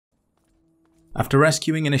After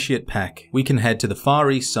rescuing Initiate Peck, we can head to the far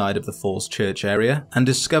east side of the Falls Church area and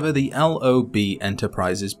discover the L.O.B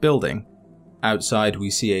Enterprises building. Outside we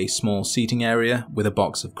see a small seating area with a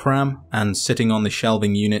box of cram, and sitting on the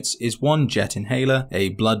shelving units is one jet inhaler, a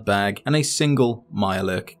blood bag, and a single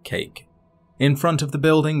Mirelurk cake. In front of the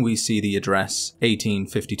building we see the address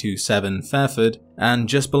 18527 Fairford, and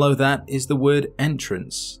just below that is the word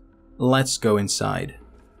entrance. Let's go inside.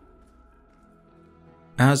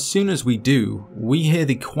 As soon as we do, we hear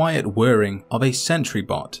the quiet whirring of a sentry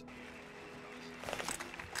bot.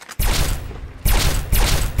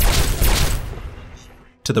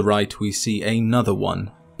 To the right we see another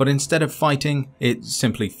one, but instead of fighting, it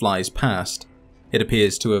simply flies past. It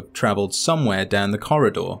appears to have travelled somewhere down the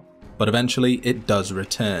corridor, but eventually it does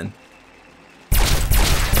return.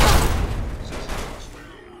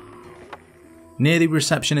 Near the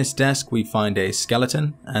receptionist's desk we find a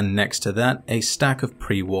skeleton, and next to that a stack of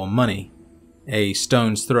pre-war money. A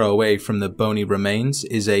stone's throw away from the bony remains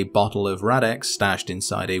is a bottle of Radex stashed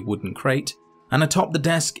inside a wooden crate, and atop the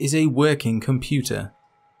desk is a working computer.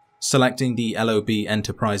 Selecting the L.O.B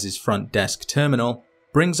Enterprises front desk terminal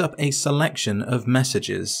brings up a selection of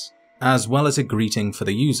messages, as well as a greeting for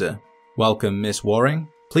the user. Welcome, Miss Waring.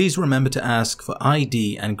 Please remember to ask for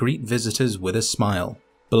ID and greet visitors with a smile.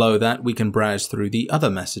 Below that we can browse through the other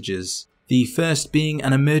messages, the first being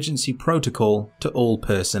an emergency protocol to all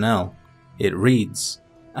personnel. It reads,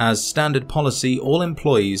 as standard policy, all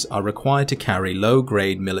employees are required to carry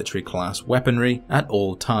low-grade military class weaponry at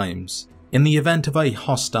all times. In the event of a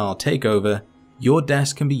hostile takeover, your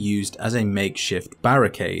desk can be used as a makeshift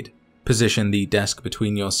barricade. Position the desk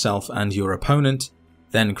between yourself and your opponent,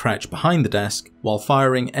 then crouch behind the desk while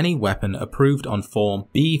firing any weapon approved on Form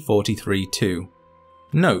B43-2.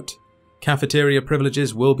 Note: cafeteria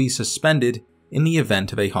privileges will be suspended in the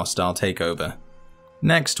event of a hostile takeover.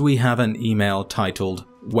 Next we have an email titled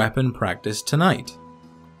Weapon Practice Tonight.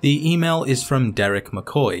 The email is from Derek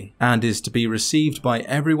McCoy and is to be received by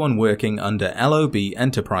everyone working under L.O.B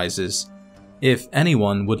Enterprises. If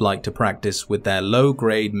anyone would like to practice with their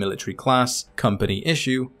low-grade military class company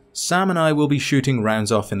issue, Sam and I will be shooting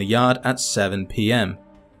rounds off in the yard at 7 PM,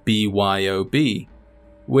 BYOB,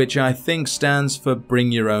 which I think stands for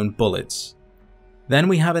Bring Your Own Bullets. Then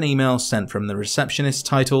we have an email sent from the receptionist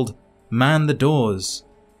titled Man the Doors.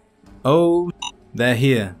 Oh, they're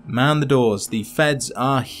here. Man the doors. The feds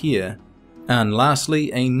are here. And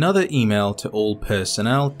lastly, another email to all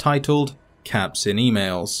personnel titled Caps in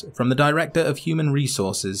Emails from the Director of Human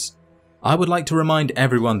Resources. I would like to remind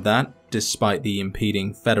everyone that, despite the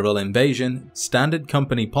impeding federal invasion, standard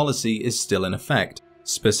company policy is still in effect.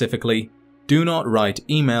 Specifically, do not write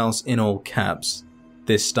emails in all caps.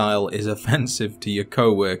 This style is offensive to your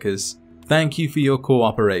co-workers. Thank you for your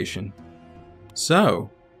cooperation. So,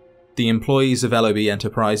 the employees of L.O.B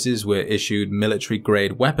Enterprises were issued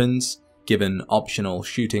military-grade weapons, given optional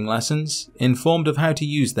shooting lessons, informed of how to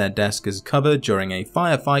use their desk as cover during a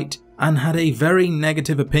firefight, and had a very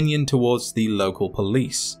negative opinion towards the local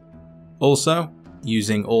police. Also,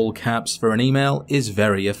 using all caps for an email is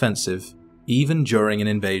very offensive, even during an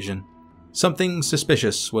invasion. Something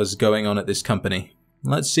suspicious was going on at this company.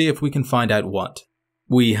 Let's see if we can find out what.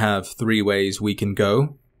 We have 3 ways we can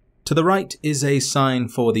go. To the right is a sign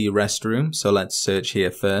for the restroom, so let's search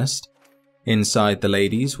here first. Inside the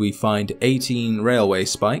ladies we find 18 railway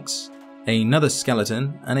spikes, another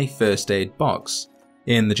skeleton, and a first aid box.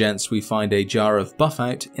 In the gents we find a jar of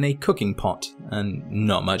Buff-Out in a cooking pot, and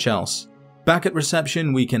not much else. Back at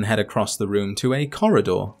reception we can head across the room to a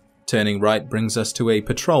corridor. Turning right brings us to a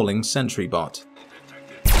patrolling sentry bot.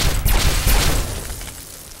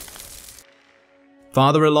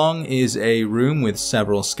 Farther along is a room with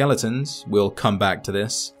several skeletons. We'll come back to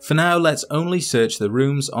this. For now, let's only search the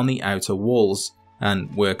rooms on the outer walls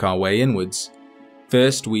and work our way inwards.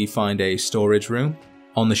 First, we find a storage room.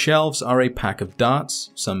 On the shelves are a pack of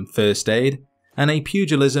darts, some first aid, and a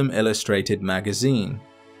pugilism illustrated magazine.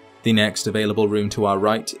 The next available room to our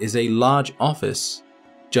right is a large office.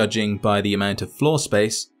 Judging by the amount of floor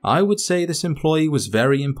space, I would say this employee was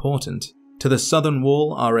very important. To the southern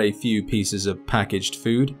wall are a few pieces of packaged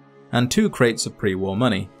food and 2 crates of pre-war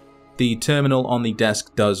money. The terminal on the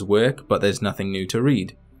desk does work, but there's nothing new to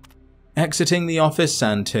read. Exiting the office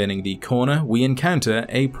and turning the corner, we encounter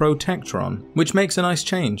a Protectron, which makes a nice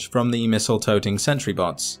change from the missile-toting sentry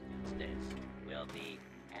bots. This will be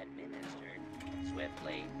administered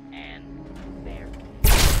swiftly and fairly.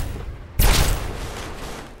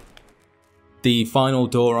 The final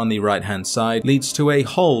door on the right-hand side leads to a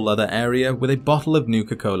whole other area with a bottle of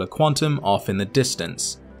Nuka-Cola Quantum off in the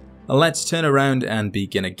distance. Let's turn around and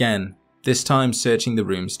begin again, this time searching the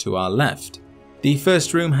rooms to our left. The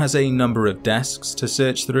first room has a number of desks to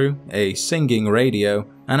search through, a singing radio,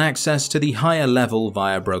 and access to the higher level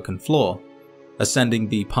via broken floor. Ascending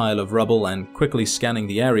the pile of rubble and quickly scanning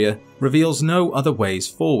the area reveals no other ways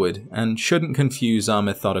forward and shouldn't confuse our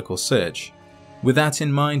methodical search. With that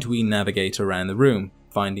in mind, we navigate around the room,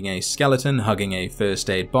 finding a skeleton hugging a first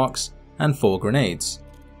aid box and 4 grenades.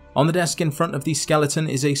 On the desk in front of the skeleton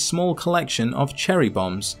is a small collection of cherry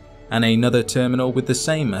bombs and another terminal with the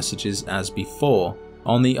same messages as before.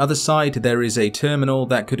 On the other side there is a terminal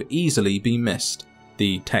that could easily be missed.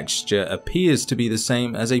 The texture appears to be the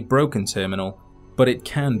same as a broken terminal, but it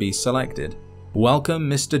can be selected. Welcome,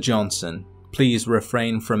 Mr. Johnson. Please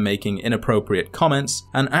refrain from making inappropriate comments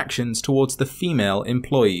and actions towards the female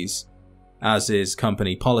employees. As is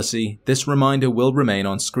company policy, this reminder will remain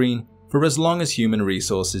on screen for as long as Human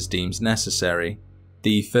Resources deems necessary.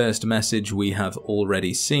 The first message we have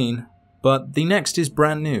already seen, but the next is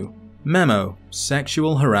brand new. Memo: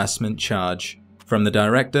 Sexual Harassment Charge. From the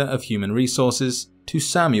Director of Human Resources to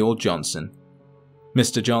Samuel Johnson.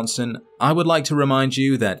 Mr. Johnson, I would like to remind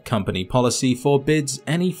you that company policy forbids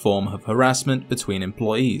any form of harassment between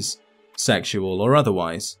employees, sexual or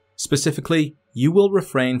otherwise. Specifically, you will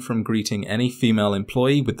refrain from greeting any female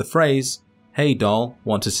employee with the phrase, "Hey doll,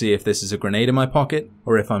 want to see if this is a grenade in my pocket,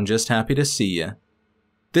 or if I'm just happy to see ya."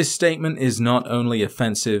 This statement is not only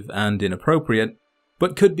offensive and inappropriate,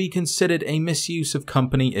 but could be considered a misuse of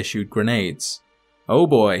company-issued grenades. Oh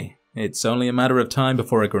boy, it's only a matter of time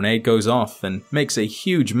before a grenade goes off and makes a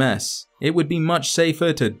huge mess. It would be much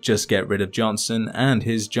safer to just get rid of Johnson and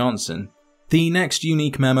his Johnson. The next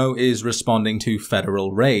unique memo is responding to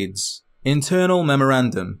federal raids. Internal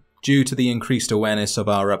memorandum. Due to the increased awareness of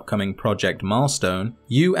our upcoming project milestone,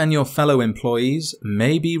 you and your fellow employees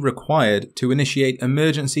may be required to initiate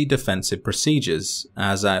emergency defensive procedures,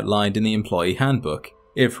 as outlined in the employee handbook.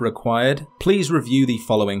 If required, please review the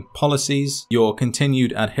following policies. Your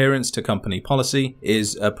continued adherence to company policy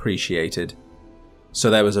is appreciated.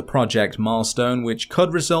 So there was a project milestone which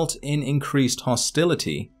could result in increased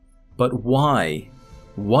hostility. But why?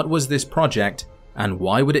 What was this project, and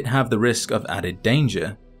why would it have the risk of added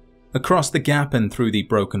danger? Across the gap and through the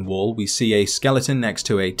broken wall, we see a skeleton next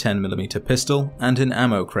to a 10mm pistol and an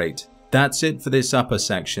ammo crate. That's it for this upper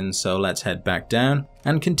section, so let's head back down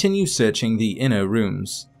and continue searching the inner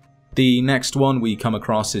rooms. The next one we come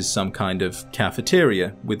across is some kind of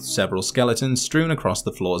cafeteria, with several skeletons strewn across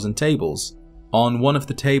the floors and tables. On one of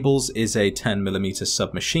the tables is a 10mm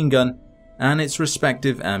submachine gun and its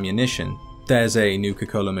respective ammunition. There's a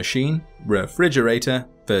Nuka-Cola machine, refrigerator,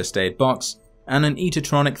 first aid box, and an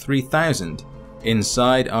Eatertronic 3000.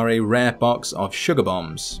 Inside are a rare box of sugar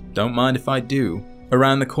bombs. Don't mind if I do.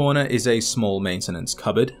 Around the corner is a small maintenance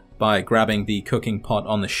cupboard. By grabbing the cooking pot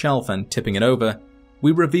on the shelf and tipping it over,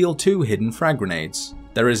 we reveal 2 hidden frag grenades.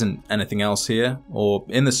 There isn't anything else here, or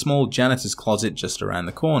in the small janitor's closet just around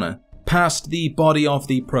the corner. Past the body of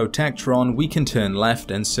the Protectron, we can turn left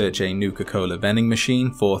and search a Nuka-Cola vending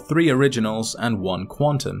machine for 3 originals and 1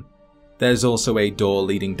 quantum. There's also a door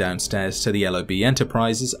leading downstairs to the L.O.B.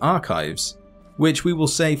 Enterprises archives, which we will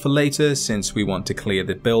save for later since we want to clear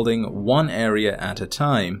the building one area at a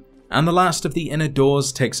time. And the last of the inner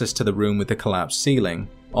doors takes us to the room with the collapsed ceiling.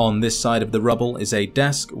 On this side of the rubble is a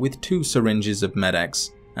desk with 2 syringes of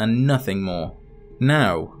Med-X and nothing more.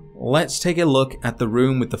 Now, let's take a look at the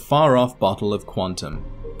room with the far off bottle of quantum,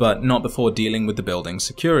 but not before dealing with the building's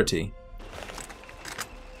security.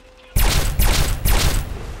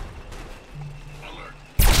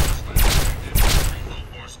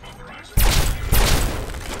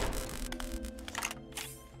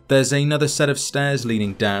 There's another set of stairs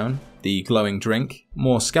leading down, the glowing drink,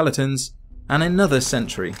 more skeletons, and another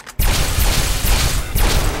sentry.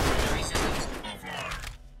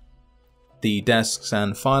 The desks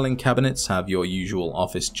and filing cabinets have your usual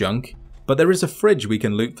office junk, but there is a fridge we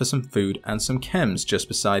can loot for some food and some chems just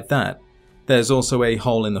beside that. There's also a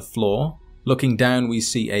hole in the floor. Looking down we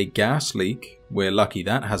see a gas leak. We're lucky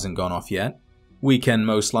that hasn't gone off yet. We can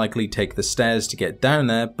most likely take the stairs to get down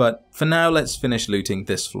there, but for now let's finish looting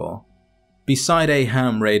this floor. Beside a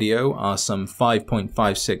ham radio are some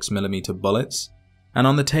 5.56mm bullets, and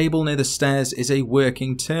on the table near the stairs is a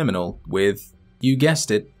working terminal with, you guessed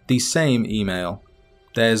it, the same email.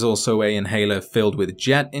 There's also an inhaler filled with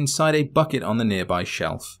jet inside a bucket on the nearby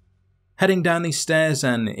shelf. Heading down these stairs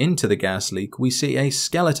and into the gas leak, we see a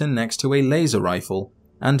skeleton next to a laser rifle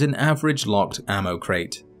and an average locked ammo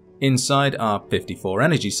crate. Inside are 54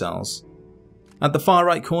 energy cells. At the far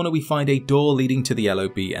right corner we find a door leading to the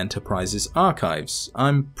L.O.B. Enterprises archives.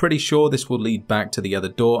 I'm pretty sure this will lead back to the other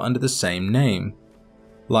door under the same name.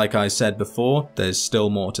 Like I said before, there's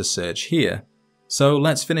still more to search here. So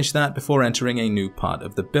let's finish that before entering a new part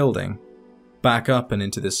of the building. Back up and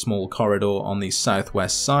into this small corridor on the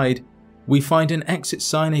southwest side, we find an exit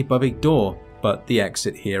sign above a door, but the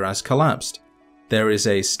exit here has collapsed. There is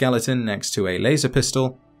a skeleton next to a laser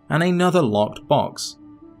pistol and another locked box.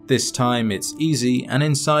 This time it's easy, and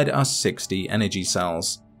inside are 60 energy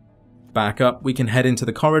cells. Back up, we can head into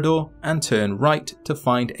the corridor and turn right to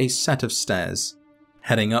find a set of stairs.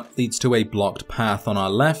 Heading up leads to a blocked path on our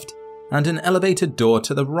left and an elevator door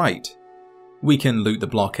to the right. We can loot the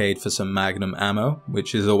blockade for some magnum ammo,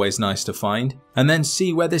 which is always nice to find, and then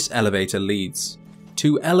see where this elevator leads.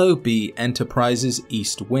 To L.O.B Enterprises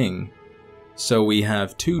East Wing. So we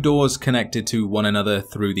have two doors connected to one another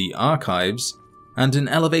through the archives, and an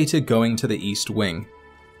elevator going to the East Wing.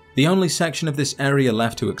 The only section of this area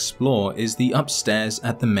left to explore is the upstairs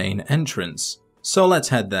at the main entrance, so let's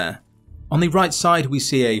head there. On the right side we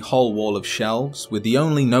see a whole wall of shelves, with the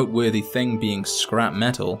only noteworthy thing being scrap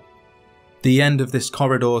metal. The end of this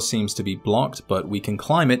corridor seems to be blocked, but we can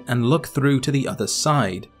climb it and look through to the other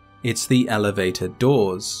side. It's the elevator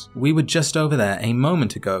doors. We were just over there a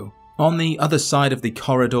moment ago. On the other side of the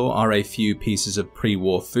corridor are a few pieces of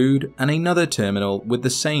pre-war food and another terminal with the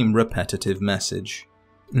same repetitive message.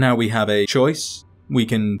 Now we have a choice. We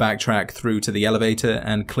can backtrack through to the elevator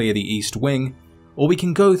and clear the East Wing, or we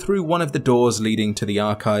can go through one of the doors leading to the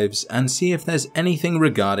archives and see if there's anything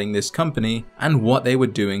regarding this company and what they were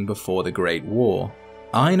doing before the Great War.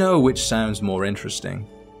 I know which sounds more interesting.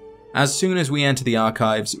 As soon as we enter the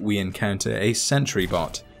archives, we encounter a sentry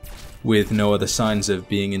bot. With no other signs of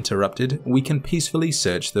being interrupted, we can peacefully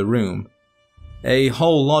search the room. A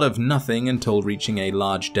whole lot of nothing until reaching a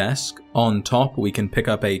large desk. On top, we can pick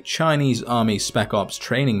up a Chinese Army Spec Ops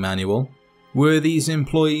training manual. Were these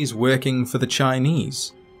employees working for the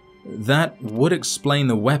Chinese? That would explain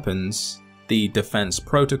the weapons, the defense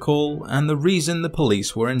protocol, and the reason the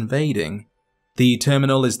police were invading. The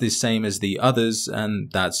terminal is the same as the others,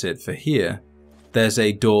 and that's it for here. There's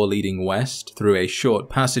a door leading west through a short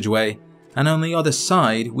passageway, and on the other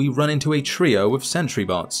side we run into a trio of sentry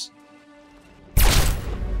bots.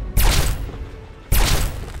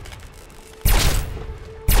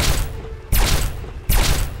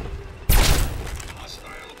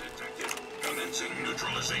 Hostile detected. Commencing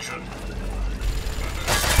neutralization.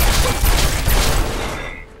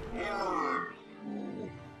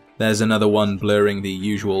 There's another one blurring the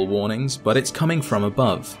usual warnings, but it's coming from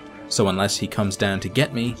above, so unless he comes down to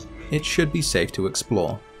get me, it should be safe to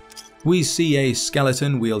explore. We see a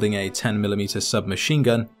skeleton wielding a 10mm submachine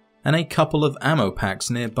gun and a couple of ammo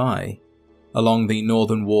packs nearby. Along the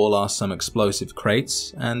northern wall are some explosive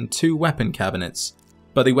crates and two weapon cabinets,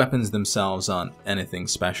 but the weapons themselves aren't anything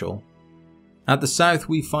special. At the south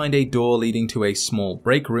we find a door leading to a small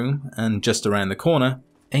break room, and just around the corner,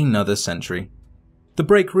 another sentry. The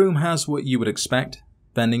break room has what you would expect: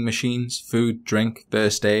 vending machines, food, drink,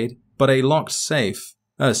 first aid, but a locked safe,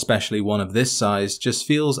 especially one of this size, just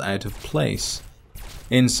feels out of place.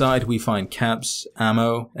 Inside we find caps,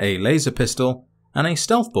 ammo, a laser pistol, and a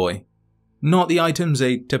stealth boy. Not the items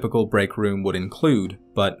a typical break room would include,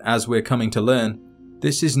 but as we're coming to learn,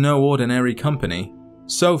 this is no ordinary company.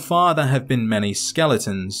 So far there have been many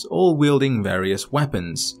skeletons, all wielding various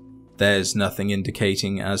weapons. There's nothing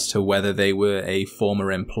indicating as to whether they were a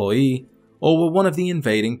former employee or were one of the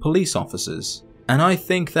invading police officers. And I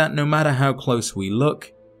think that no matter how close we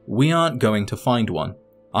look, we aren't going to find one.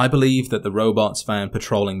 I believe that the robots found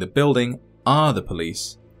patrolling the building are the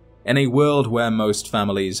police. In a world where most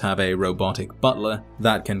families have a robotic butler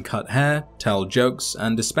that can cut hair, tell jokes,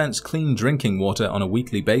 and dispense clean drinking water on a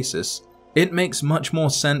weekly basis, it makes much more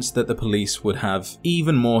sense that the police would have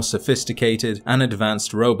even more sophisticated and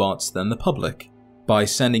advanced robots than the public. By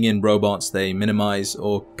sending in robots, they minimize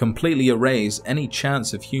or completely erase any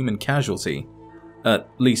chance of human casualty. At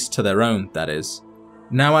least to their own, that is.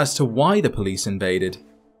 Now as to why the police invaded,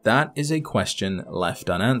 that is a question left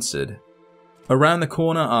unanswered. Around the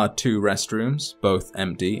corner are two restrooms, both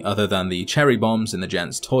empty other than the cherry bombs in the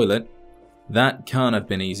gents' toilet. That can't have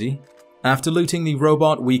been easy. After looting the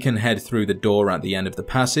robot, we can head through the door at the end of the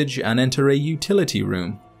passage and enter a utility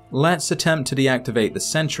room. Let's attempt to deactivate the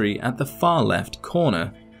sentry at the far left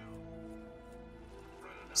corner.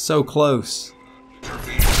 So close.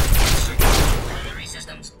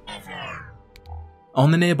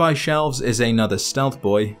 On the nearby shelves is another stealth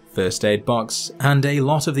boy, first aid box, and a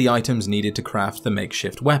lot of the items needed to craft the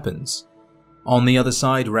makeshift weapons. On the other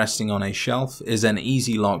side, resting on a shelf, is an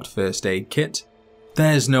easy locked first aid kit.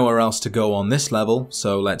 There's nowhere else to go on this level,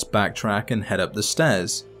 so let's backtrack and head up the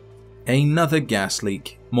stairs. Another gas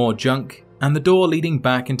leak, more junk, and the door leading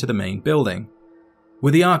back into the main building.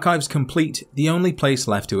 With the archives complete, the only place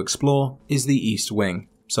left to explore is the East Wing,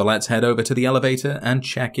 so let's head over to the elevator and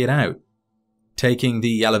check it out. Taking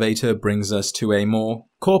the elevator brings us to a more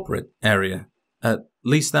corporate area. At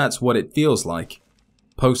least that's what it feels like.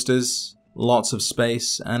 Posters, lots of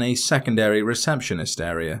space, and a secondary receptionist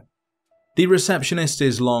area. The receptionist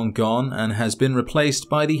is long gone and has been replaced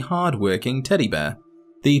by the hard-working teddy bear.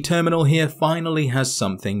 The terminal here finally has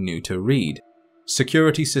something new to read.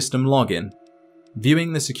 Security system login.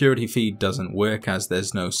 Viewing the security feed doesn't work as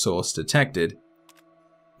there's no source detected.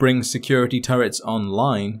 Bring security turrets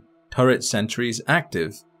online. Turret sentries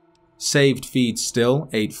active. Saved feed still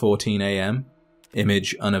 8:14 AM.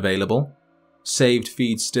 Image unavailable. Saved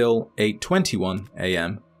feed still 8:21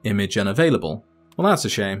 AM. Image unavailable. Well, that's a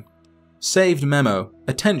shame. Saved memo.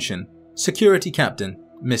 Attention. Security Captain,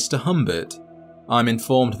 Mr. Humbert. I'm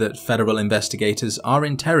informed that federal investigators are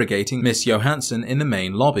interrogating Miss Johansson in the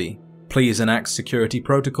main lobby. Please enact Security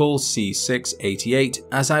Protocol C688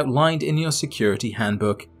 as outlined in your Security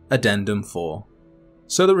Handbook, Addendum 4.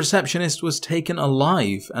 So the receptionist was taken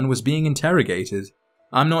alive and was being interrogated.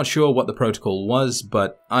 I'm not sure what the protocol was,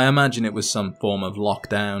 but I imagine it was some form of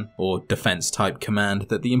lockdown or defense type command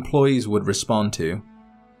that the employees would respond to.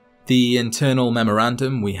 The internal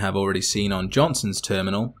memorandum we have already seen on Johnson's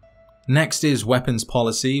terminal. Next is weapons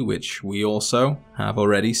policy, which we also have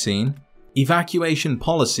already seen. Evacuation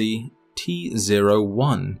policy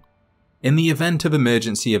T01. In the event of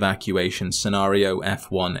emergency evacuation scenario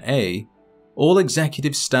F1A, all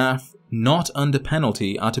executive staff not under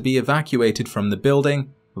penalty are to be evacuated from the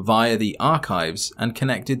building via the archives and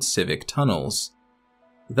connected civic tunnels.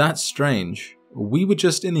 That's strange. We were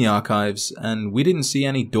just in the archives and we didn't see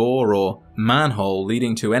any door or manhole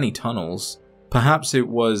leading to any tunnels. Perhaps it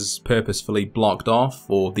was purposefully blocked off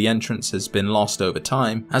or the entrance has been lost over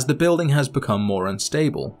time as the building has become more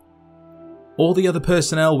unstable. All the other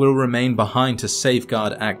personnel will remain behind to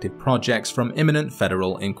safeguard active projects from imminent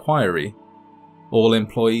federal inquiry. All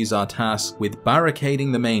employees are tasked with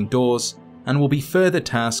barricading the main doors and will be further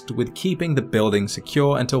tasked with keeping the building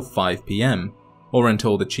secure until 5 PM, or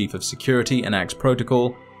until the Chief of Security enacts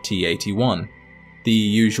Protocol T81. The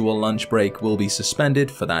usual lunch break will be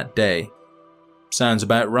suspended for that day. Sounds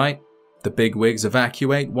about right. The bigwigs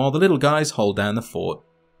evacuate while the little guys hold down the fort.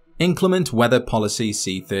 Inclement Weather Policy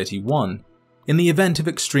C31. In the event of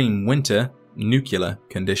extreme winter, nuclear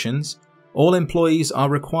conditions, all employees are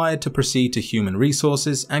required to proceed to Human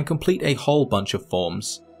Resources and complete a whole bunch of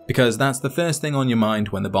forms, because that's the first thing on your mind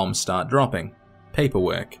when the bombs start dropping.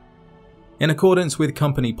 Paperwork. In accordance with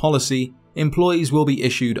company policy, employees will be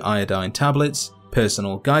issued iodine tablets,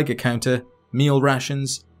 personal Geiger counter, meal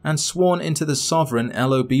rations, and sworn into the sovereign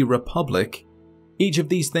L.O.B. Republic. Each of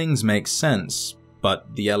these things makes sense,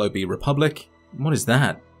 but the L.O.B. Republic? What is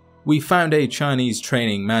that? We found a Chinese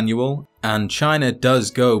training manual, and China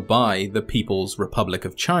does go by the People's Republic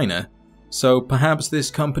of China, so perhaps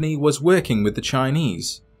this company was working with the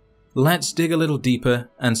Chinese. Let's dig a little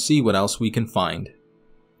deeper and see what else we can find.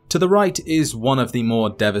 To the right is one of the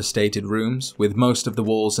more devastated rooms, with most of the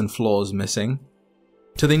walls and floors missing.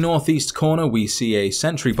 To the northeast corner we see a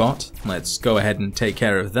sentry bot. Let's go ahead and take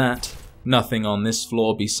care of that. Nothing on this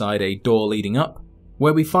floor beside a door leading up,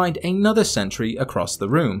 where we find another sentry across the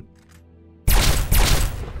room.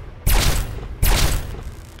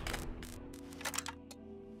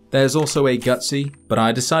 There's also a gutsy, but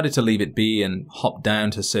I decided to leave it be and hop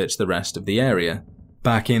down to search the rest of the area.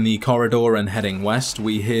 Back in the corridor and heading west,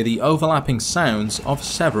 we hear the overlapping sounds of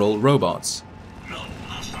several robots. No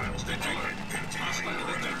hostiles detected.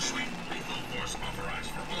 Lethal force authorized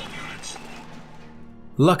for all units.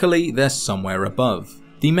 Luckily, they're somewhere above.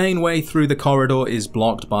 The main way through the corridor is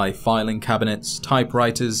blocked by filing cabinets,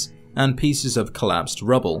 typewriters, and pieces of collapsed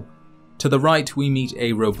rubble. To the right, we meet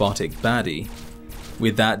a robotic baddie.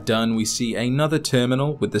 With that done, we see another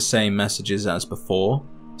terminal with the same messages as before,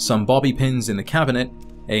 some bobby pins in the cabinet,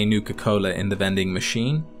 a Nuka-Cola in the vending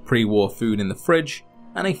machine, pre-war food in the fridge,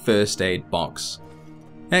 and a first aid box.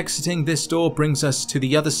 Exiting this door brings us to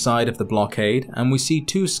the other side of the blockade, and we see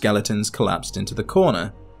two skeletons collapsed into the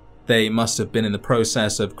corner. They must have been in the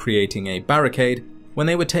process of creating a barricade when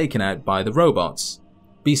they were taken out by the robots.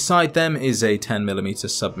 Beside them is a 10mm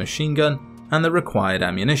submachine gun and the required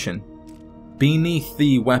ammunition. Beneath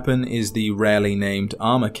the weapon is the rarely named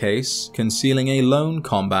armor case, concealing a lone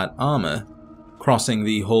combat armor. Crossing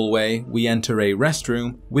the hallway, we enter a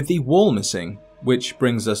restroom with the wall missing, which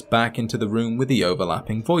brings us back into the room with the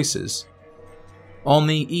overlapping voices. On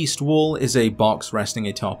the east wall is a box resting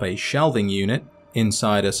atop a shelving unit.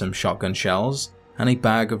 Inside are some shotgun shells and a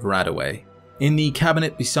bag of Radaway. In the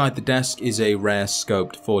cabinet beside the desk is a rare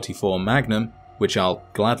scoped .44 Magnum which I'll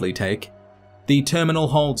gladly take. The terminal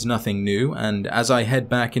holds nothing new, and as I head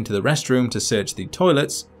back into the restroom to search the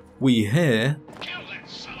toilets, we hear... Kill that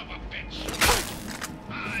son of a bitch!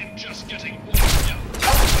 I'm just getting warmed up.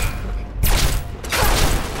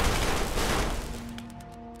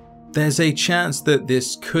 There's a chance that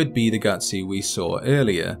this could be the Gutsy we saw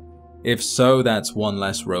earlier. If so, that's one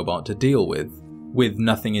less robot to deal with. With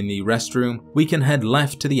nothing in the restroom, we can head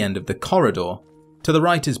left to the end of the corridor. To the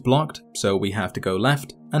right is blocked, so we have to go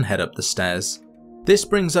left and head up the stairs. This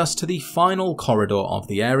brings us to the final corridor of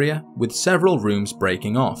the area, with several rooms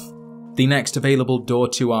breaking off. The next available door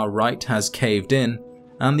to our right has caved in,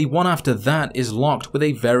 and the one after that is locked with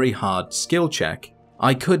a very hard skill check.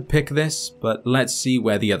 I could pick this, but let's see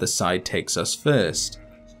where the other side takes us first.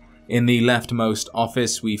 In the leftmost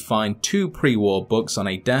office, we find 2 pre-war books on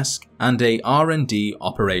a desk and a R&D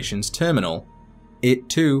operations terminal. It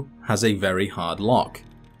too has a very hard lock.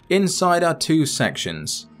 Inside are 2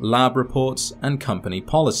 sections, lab reports and company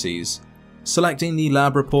policies. Selecting the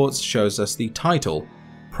lab reports shows us the title,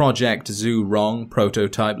 Project Zhu-Rong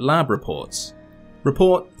Prototype Lab Reports.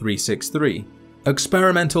 Report 363.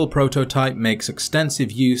 Experimental prototype makes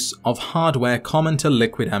extensive use of hardware common to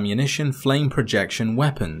liquid ammunition flame projection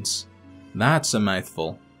weapons. That's a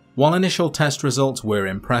mouthful. While initial test results were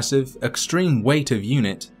impressive, extreme weight of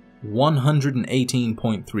unit,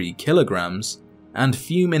 118.3 kilograms, and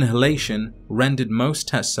fume inhalation rendered most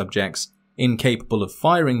test subjects incapable of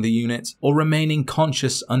firing the unit or remaining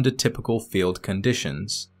conscious under typical field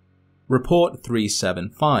conditions. Report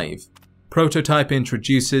 375. Prototype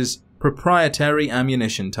introduces proprietary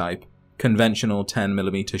ammunition type. Conventional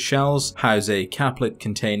 10mm shells house a caplet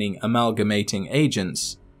containing amalgamating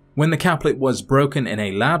agents. When the caplet was broken in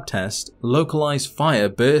a lab test, localized fire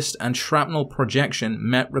burst and shrapnel projection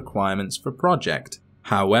met requirements for project.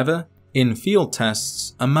 However, in field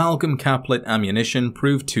tests, amalgam caplet ammunition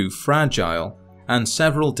proved too fragile, and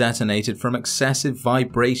several detonated from excessive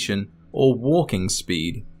vibration or walking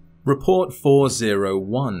speed. Report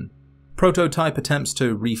 401. Prototype attempts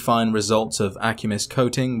to refine results of Acumis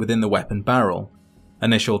coating within the weapon barrel.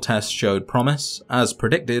 Initial tests showed promise. As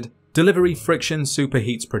predicted, delivery friction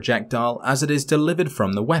superheats projectile as it is delivered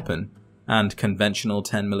from the weapon, and conventional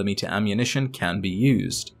 10mm ammunition can be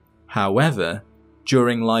used. However,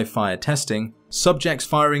 during live fire testing, subjects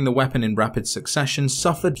firing the weapon in rapid succession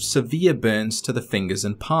suffered severe burns to the fingers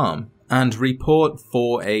and palm. And Report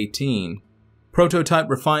 418. Prototype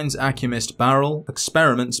refines Acumist barrel,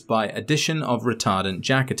 experiments by addition of retardant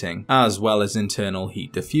jacketing, as well as internal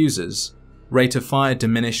heat diffusers. Rate of fire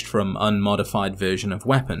diminished from unmodified version of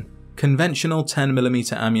weapon. Conventional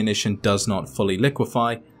 10mm ammunition does not fully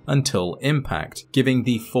liquefy until impact, giving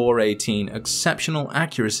the 418 exceptional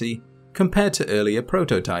accuracy compared to earlier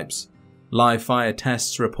prototypes. Live fire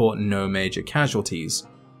tests report no major casualties.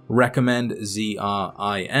 Recommend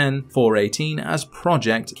ZRIN 418 as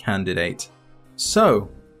project candidate. So,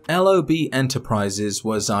 L.O.B Enterprises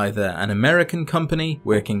was either an American company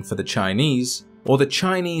working for the Chinese, or the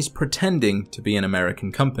Chinese pretending to be an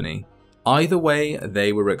American company. Either way,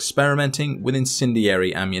 they were experimenting with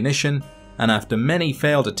incendiary ammunition, and after many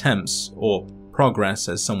failed attempts, or progress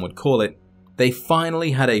as some would call it, they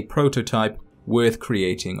finally had a prototype worth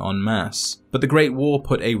creating en masse. But the Great War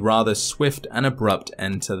put a rather swift and abrupt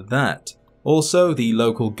end to that. Also, the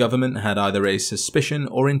local government had either a suspicion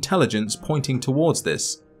or intelligence pointing towards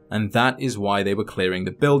this, and that is why they were clearing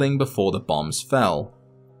the building before the bombs fell.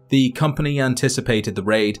 The company anticipated the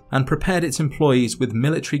raid and prepared its employees with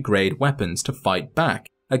military-grade weapons to fight back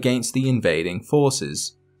against the invading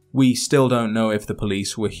forces. We still don't know if the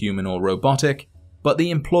police were human or robotic, but the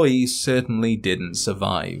employees certainly didn't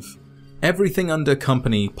survive. Everything under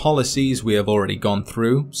company policies we have already gone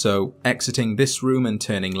through, so exiting this room and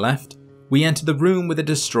turning left, we enter the room with a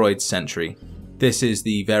destroyed sentry. This is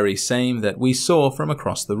the very same that we saw from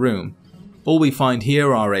across the room. All we find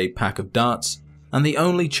here are a pack of darts, and the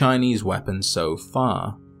only Chinese weapon so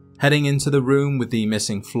far. Heading into the room with the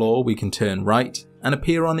missing floor, we can turn right and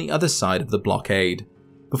appear on the other side of the blockade.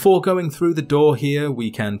 Before going through the door here,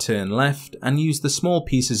 we can turn left and use the small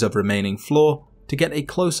pieces of remaining floor to get a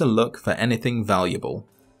closer look for anything valuable.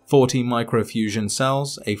 40 microfusion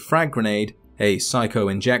cells, a frag grenade, a psycho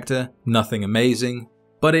injector, nothing amazing,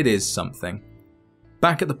 but it is something.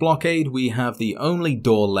 Back at the blockade, we have the only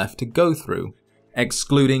door left to go through,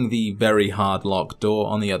 excluding the very hard lock door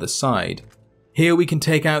on the other side. Here we can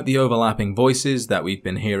take out the overlapping voices that we've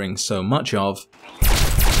been hearing so much of,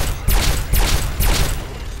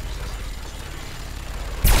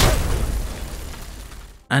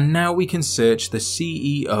 and now we can search the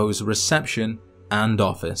CEO's reception and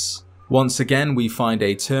office. Once again, we find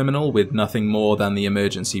a terminal with nothing more than the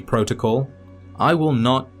emergency protocol. I will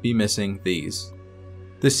not be missing these.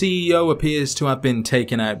 The CEO appears to have been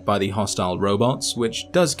taken out by the hostile robots,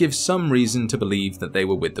 which does give some reason to believe that they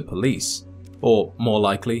were with the police, or more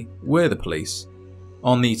likely, were the police.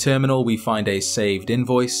 On the terminal we find a saved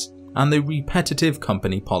invoice and the repetitive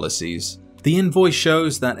company policies. The invoice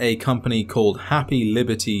shows that a company called Happy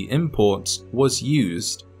Liberty Imports was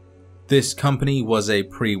used. This company was a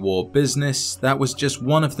pre-war business that was just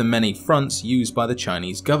one of the many fronts used by the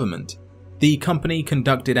Chinese government. The company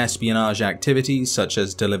conducted espionage activities such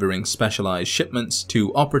as delivering specialized shipments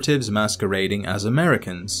to operatives masquerading as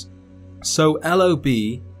Americans. So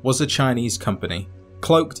L.O.B was a Chinese company,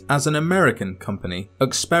 cloaked as an American company,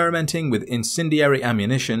 experimenting with incendiary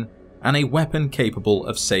ammunition and a weapon capable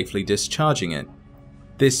of safely discharging it.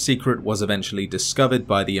 This secret was eventually discovered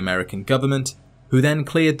by the American government, who then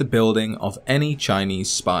cleared the building of any Chinese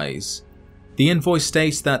spies. The invoice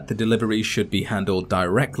states that the delivery should be handled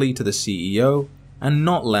directly to the CEO and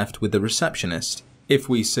not left with the receptionist. If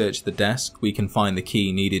we search the desk, we can find the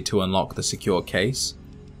key needed to unlock the secure case.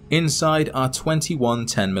 Inside are 21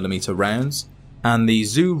 10mm rounds and the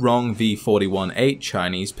Zhu-Rong v418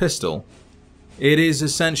 Chinese pistol. It is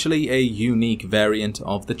essentially a unique variant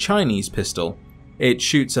of the Chinese pistol. It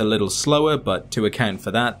shoots a little slower, but to account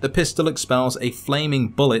for that, the pistol expels a flaming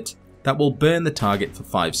bullet that will burn the target for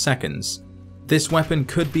 5 seconds. This weapon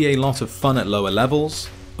could be a lot of fun at lower levels,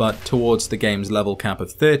 but towards the game's level cap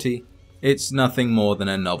of 30, it's nothing more than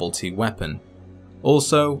a novelty weapon.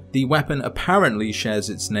 Also, the weapon apparently shares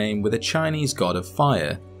its name with a Chinese god of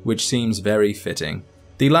fire, which seems very fitting.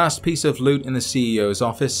 The last piece of loot in the CEO's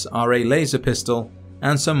office are a laser pistol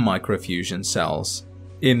and some microfusion cells.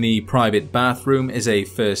 In the private bathroom is a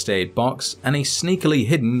first aid box and a sneakily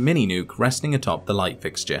hidden mini-nuke resting atop the light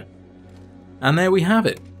fixture. And there we have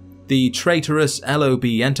it. The traitorous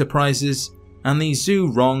L.O.B Enterprises and the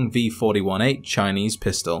Zhu-Rong v418 Chinese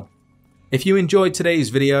pistol. If you enjoyed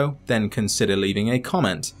today's video, then consider leaving a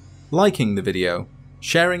comment, liking the video,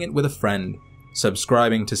 sharing it with a friend,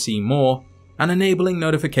 subscribing to see more, and enabling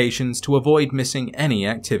notifications to avoid missing any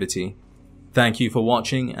activity. Thank you for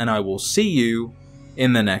watching, and I will see you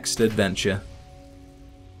in the next adventure.